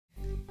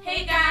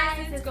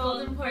is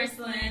Golden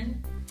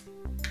Porcelain.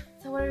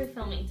 So what are we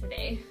filming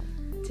today?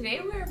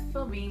 Today we're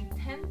filming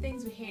 10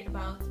 things we hate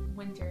about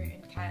winter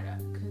in Canada,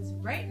 because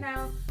right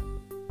now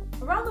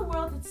around the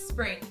world it's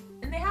spring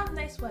and they have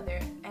nice weather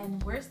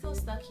and we're still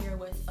stuck here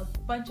with a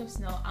bunch of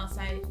snow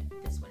outside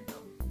this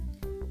window.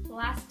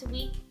 Last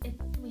week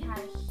we had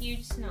a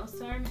huge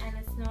snowstorm and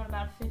it snowed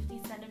about 50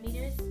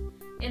 centimeters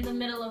in the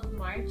middle of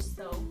March,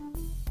 so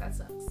that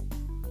sucks.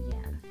 Yeah,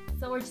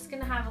 so we're just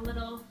gonna have a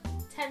little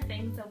 10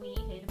 things that we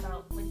hate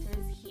about winters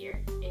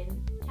here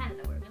in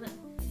Canada where we live.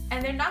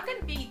 And they're not going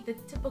to be the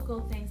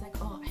typical things like,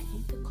 oh, I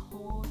hate the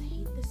cold, I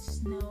hate the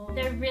snow.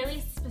 They're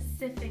really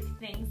specific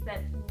things that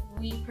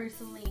we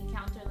personally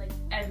encounter like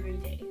every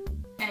day.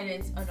 And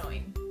it's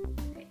annoying.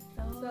 Okay,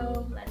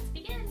 so let's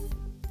begin.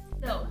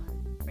 So,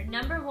 for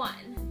number 1,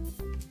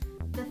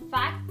 the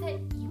fact that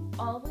you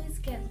always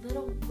get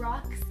little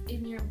rocks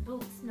in your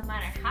boots. No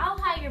matter how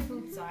high your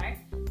boots are,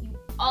 you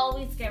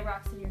always get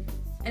rocks in your boots.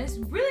 And it's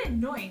really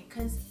annoying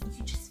because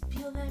you just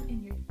feel them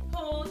in your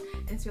toes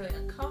and it's really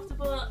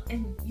uncomfortable,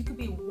 and you could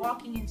be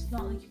walking and it's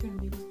not like you're going to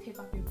be able to take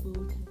off your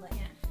boot and like,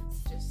 it's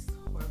just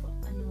horrible.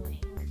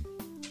 Annoying.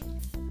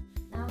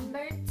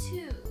 Number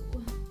 2.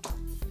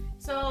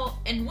 So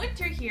in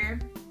winter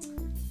here,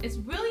 it's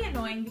really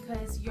annoying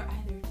because you're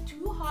either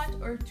too hot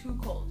or too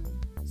cold.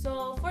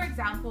 So for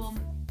example,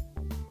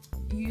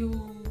 you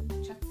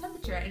check the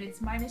temperature and it's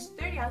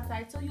 -30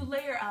 outside, so you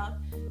layer up,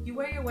 you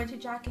wear your winter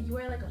jacket, you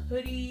wear like a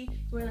hoodie,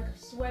 you wear like a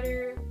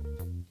sweater,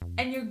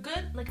 and you're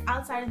good like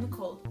outside in the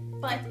cold.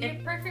 But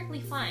you're perfectly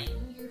fine.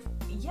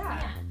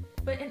 Yeah.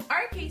 But in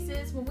our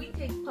cases, when we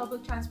take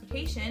public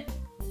transportation,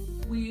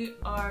 we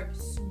are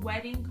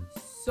sweating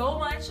so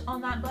much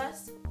on that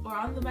bus or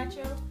on the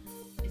metro.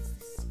 It's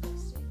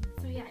disgusting.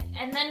 So yeah,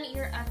 and then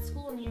you're at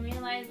school and you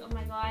realize, oh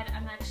my god,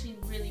 I'm actually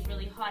really,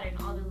 really hot in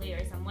all the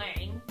layers I'm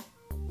wearing.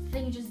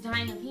 Then you're just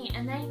dying of heat,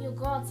 and then you'll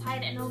go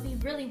outside and it'll be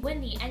really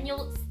windy and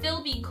you'll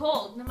still be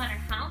cold. No matter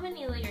how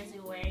many layers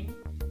you're wearing,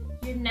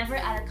 you're never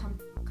at a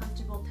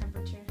comfortable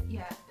temperature.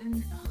 Yeah,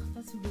 and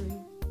that's really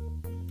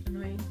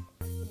annoying.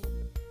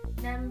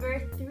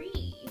 Number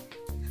 3.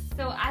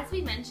 So as we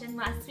mentioned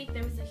last week,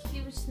 there was a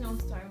huge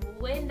snowstorm,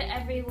 wind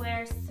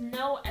everywhere,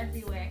 snow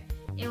everywhere.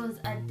 It was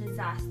a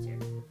disaster.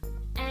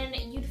 And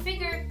you'd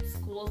figure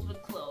schools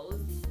would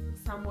close,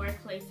 some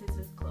workplaces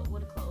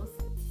would close.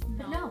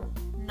 But no,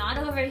 not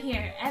over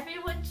here.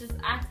 Everyone just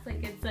acts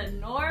like it's a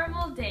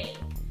normal day.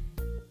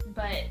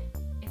 But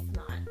it's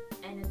not.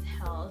 And it's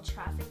hell.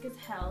 Traffic is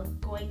hell.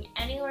 Going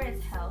anywhere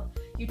is hell.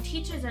 Your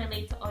teachers are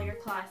late to all your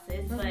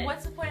classes, but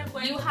what's the point of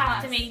going to class? You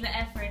have to make the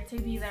effort to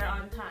be there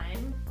on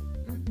time.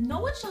 No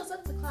one shows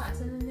up to class,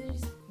 and then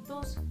there's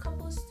those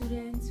couple of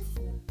students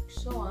who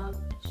show up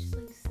and just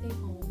like stay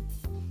home.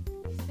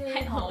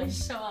 I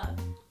always show up.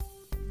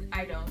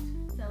 I don't.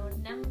 So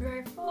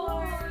number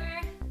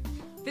 4.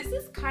 This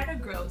is kind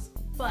of gross,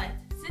 but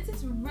since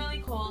it's really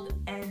cold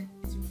and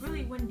it's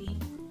really windy,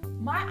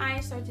 my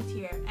eyes start to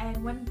tear,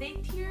 and when they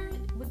tear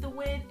with the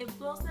wind, it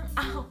blows them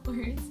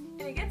outwards,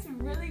 and it gets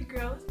really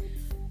gross,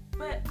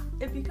 but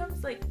it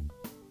becomes like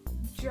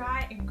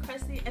dry and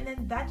crusty, and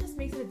then that just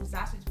makes it a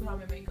disaster to put on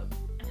my makeup.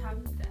 It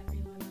happens to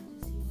everyone,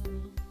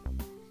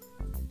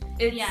 not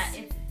just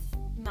you. It's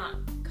not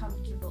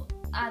comfortable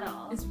at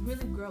all. It's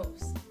really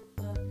gross,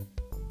 but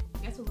I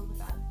guess we'll live with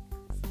that.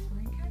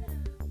 We're in Canada.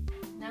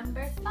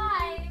 Number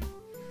 5.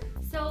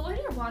 So when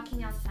you're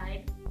walking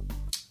outside,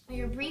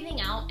 you're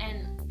breathing out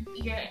and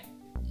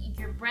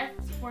your breath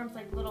forms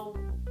like little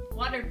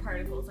water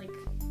particles, like,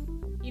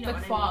 you know, like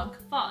what fog. I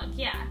mean? Fog,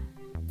 yeah.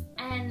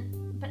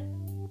 But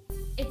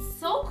it's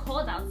so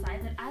cold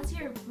outside that as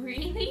you're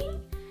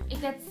breathing, it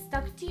gets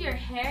stuck to your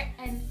hair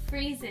and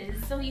freezes.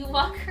 So you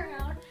walk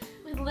around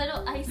with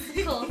little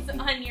icicles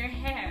on your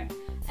hair,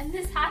 and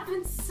this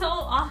happens so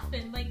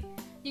often. Like,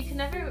 you can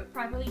never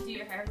properly do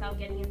your hair without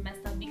getting it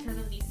messed up because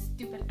of these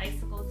stupid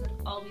icicles that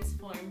always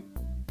form.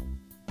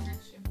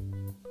 That's true.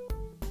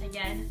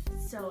 Again,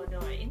 so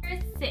annoying.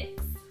 Number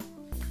 6.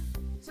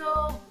 So,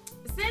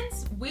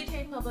 since we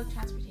take public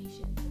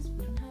transportation because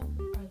we don't have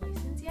our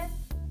license yet,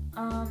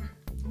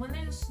 when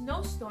there's a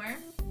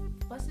snowstorm,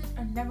 buses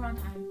are never on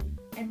time.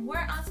 And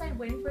we're outside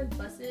waiting for the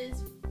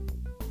buses.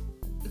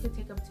 It could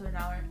take up to an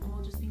hour, and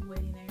we'll just be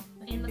waiting there.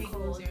 Like in the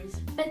cold. Losers.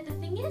 But the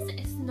thing is,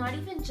 it's not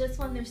even just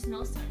when there's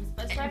snowstorms.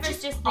 Bus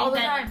drivers just all think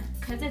the that time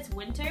because it's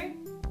winter,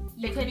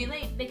 they could be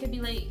late. They could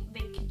be late.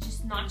 They could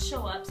just not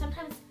show up.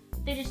 Sometimes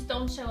they just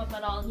don't show up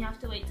at all, and you have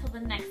to wait till the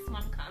next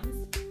one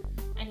comes.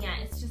 And yeah,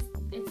 it's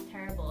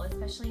terrible,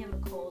 especially in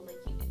the cold. Like,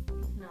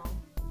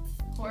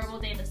 horrible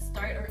day to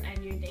start or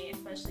end your day,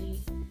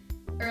 especially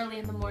early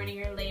in the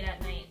morning or late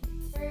at night.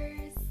 Number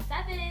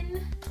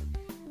 7.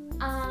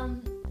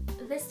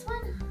 This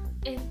one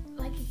is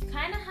like you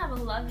kind of have a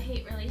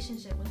love-hate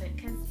relationship with it,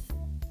 because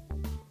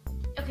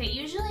okay,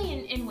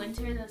 usually in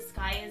winter the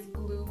sky is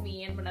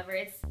gloomy and whatever.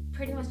 It's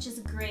pretty much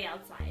just gray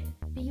outside.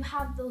 But you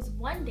have those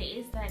one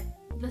days that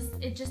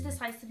it just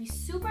decides to be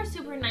super,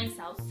 super nice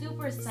out,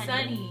 super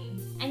sunny.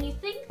 And you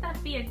think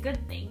that'd be a good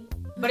thing.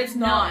 But it's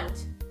not.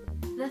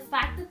 the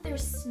fact that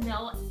there's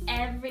snow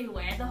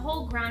everywhere, the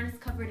whole ground is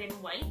covered in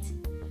white,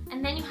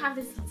 and then you have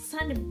this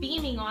sun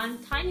beaming on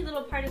tiny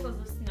little particles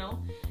of snow,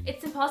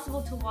 it's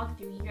impossible to walk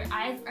through. Your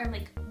eyes are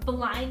like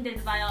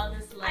blinded by all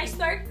this light. I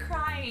start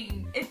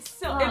crying. It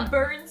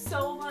burns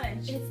so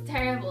much. It's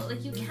terrible.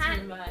 Like you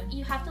can't, really bad.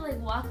 you have to like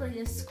walk like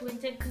this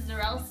squinted, because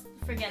or else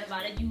forget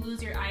about it, you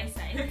lose your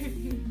eyesight.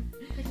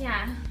 But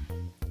yeah.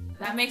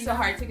 That makes it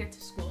hard to get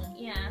to school.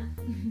 Yeah.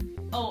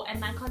 Oh,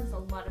 and that causes a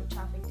lot of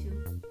traffic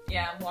too.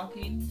 Yeah,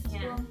 walking to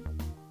Yeah. school.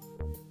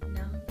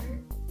 Number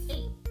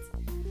 8.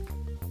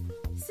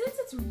 Since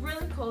it's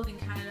really cold in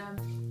Canada,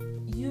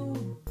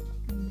 you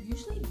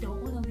usually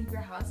don't want to leave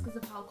your house because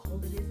of how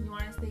cold it is and you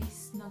want to stay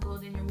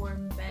snuggled in your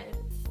warm bed.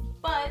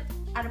 But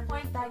at a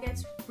point that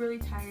gets really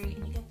tiring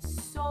and you get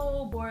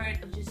so bored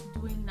of just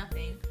doing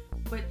nothing,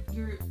 but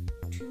you're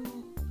too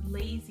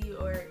lazy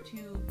or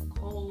too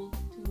cold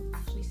to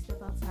actually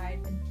step outside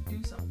and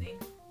do something.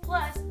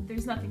 Plus,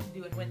 there's nothing to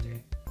do in winter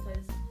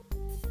because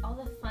All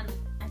the fun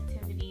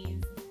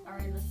activities are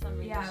in the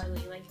summer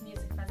usually, like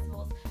music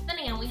festivals. Then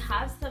again, we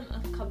have a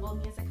couple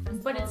music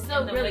festivals, but it's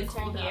still in the really winter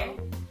cold here. out.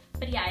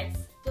 But yeah, it's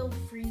still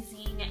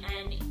freezing,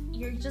 and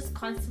you're just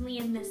constantly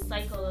in this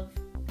cycle of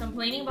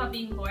complaining about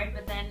being bored,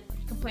 but then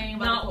Complaining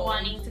about not the cold.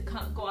 wanting to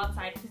go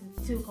outside because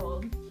it's too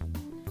cold.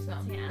 So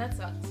Yeah. that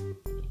sucks.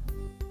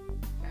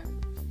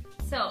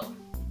 So,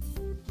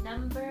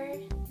 number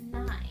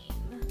 9.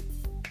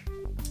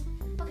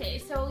 Okay,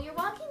 so you're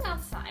walking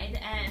outside,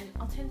 and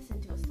I'll turn this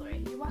into a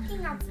story. You're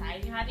walking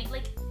outside, you're having,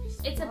 like,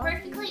 it's a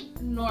perfectly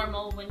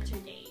normal winter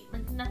day.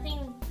 Like,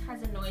 nothing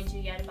has annoyed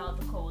you yet about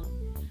the cold.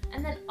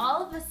 And then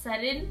all of a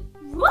sudden,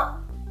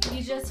 whoop,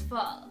 you just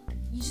fall.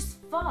 You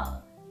just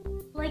fall.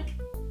 Like,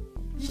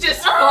 You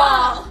just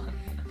fall.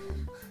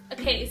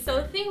 Okay, so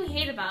the thing we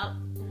hate about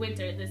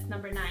winter, this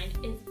number 9,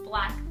 is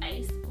black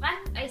ice. Black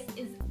ice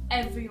is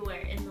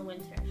everywhere in the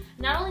winter.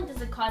 Not only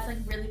does it cause like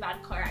really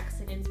bad car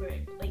accidents where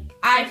like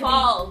I it can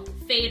fall.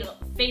 be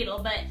fatal,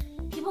 but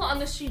people on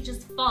the street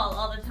just fall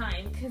all the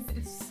time because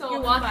It's so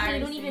you're walking, you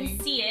don't even embarrassing.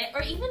 see see it,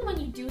 or even when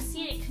you do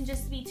see it, it can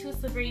just be too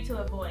slippery to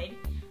avoid,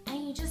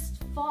 and you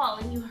just fall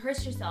and you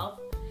hurt yourself.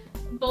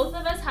 Both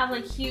of us have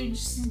like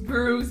huge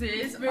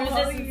bruises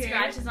and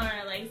scratches on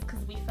our legs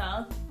because we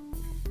fell.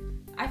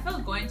 I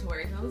felt going to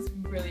work. That was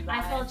really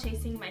bad. I fell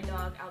chasing my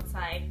dog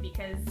outside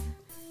because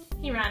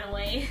he ran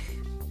away.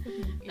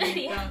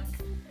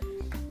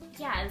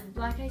 Yeah,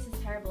 black ice is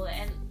terrible,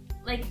 and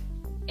like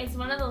it's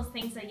one of those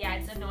things that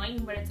it's annoying,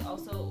 but it's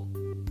also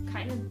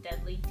kind of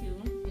deadly too.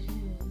 It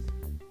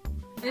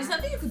is. There's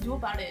nothing you can do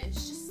about it.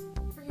 It's just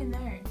freaking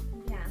there.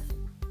 Yeah,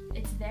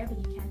 it's there, but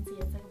you can't see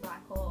it. It's like a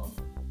black hole.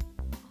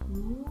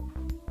 Ooh,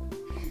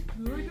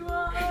 good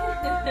one.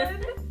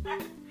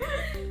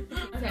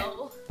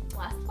 So,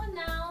 last one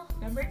now.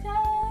 Number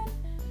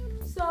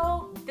 10.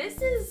 So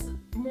this is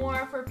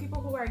more for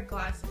people who wear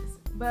glasses.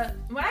 But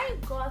when I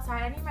go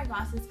outside, I need my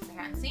glasses because I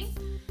can't see.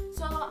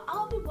 So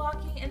I'll be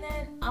walking and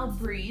then I'll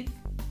breathe.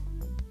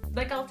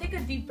 Like I'll take a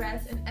deep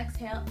breath and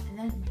exhale, and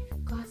then my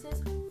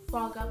glasses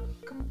fog up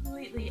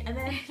completely. And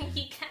then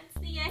You can't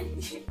see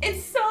it.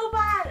 it's so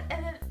bad.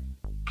 And then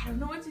I don't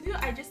know what to do.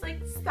 I just like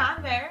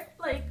stand there,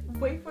 like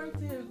wait for it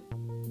to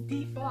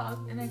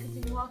defog, and then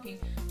continue walking.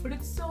 But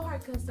it's so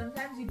hard because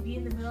sometimes you'd be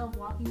in the middle of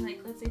walking,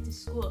 like let's say to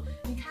school,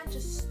 and you can't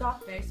just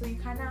stop there. So you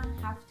kind of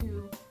have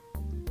to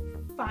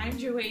find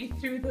your way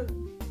through the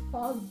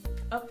fogged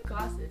up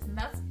glasses, and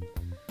that's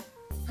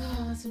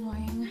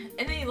annoying.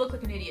 And then you look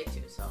like an idiot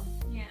too. So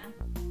Yeah.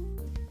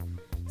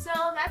 so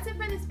that's it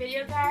for this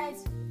video,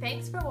 guys.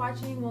 Thanks for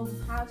watching. We'll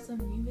have some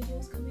new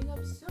videos coming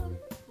up soon.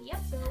 Yep.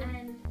 So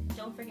And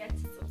don't forget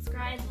to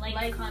subscribe, like,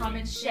 comment,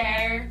 comment,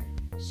 share.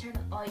 Share to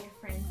all your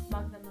friends.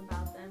 Mug them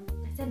about them.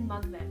 I said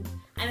mug them.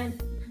 I meant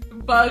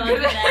Bug Bug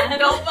them. them.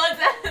 Don't bug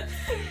them.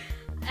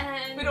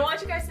 and We don't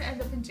want you guys to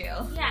end up in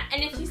jail. yeah.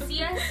 And if you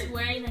see us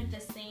wearing like the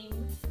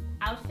same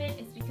outfit,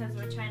 it's because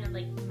we're trying to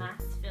like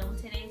mass film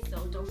today.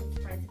 So don't be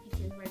surprised if you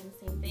see us wearing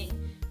the same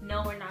thing.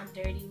 No, we're not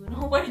dirty. We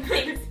don't wear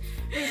things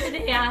for the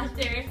day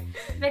after.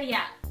 But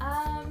yeah.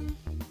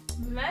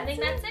 I think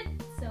that's it.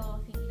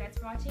 So thank you guys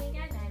for watching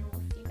again, and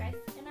we'll see you guys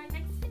in our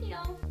next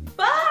video.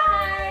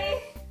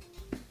 Bye!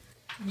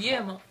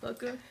 Yeah,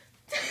 motherfucker.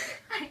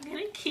 I'm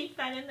gonna keep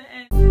that in the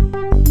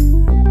end.